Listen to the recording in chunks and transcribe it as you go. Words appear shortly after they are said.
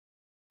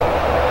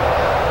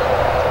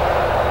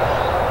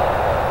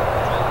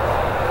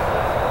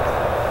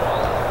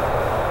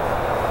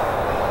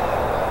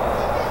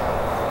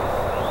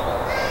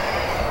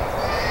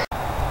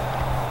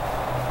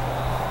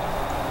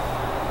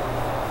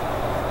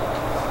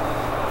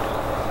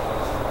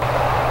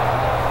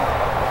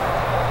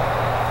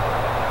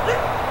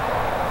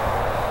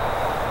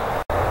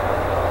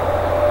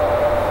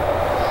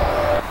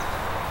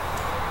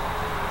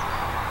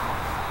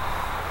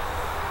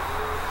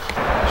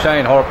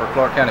Shane Harper,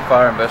 Clarke County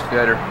Fire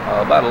Investigator.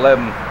 About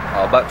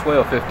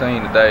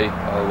 12:15 today,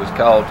 was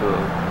called to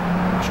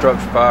a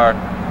structure fire.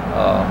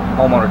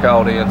 Homeowner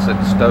called in, said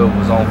the stove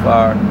was on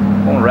fire.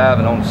 Upon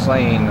arriving on the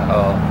scene,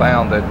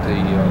 found that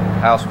the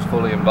house was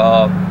fully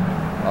involved.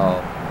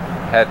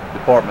 Had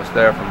departments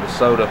there from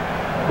Desoto,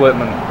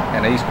 Quitman,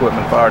 and East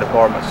Quitman fire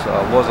departments.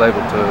 Was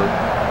able to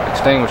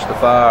extinguish the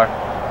fire.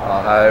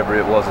 However,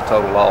 it was a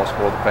total loss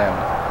for the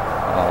family.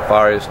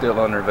 Fire is still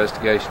under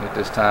investigation at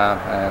this time,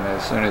 and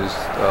as soon as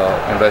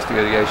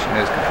investigation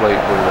is complete,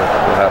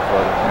 we'll have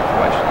further information.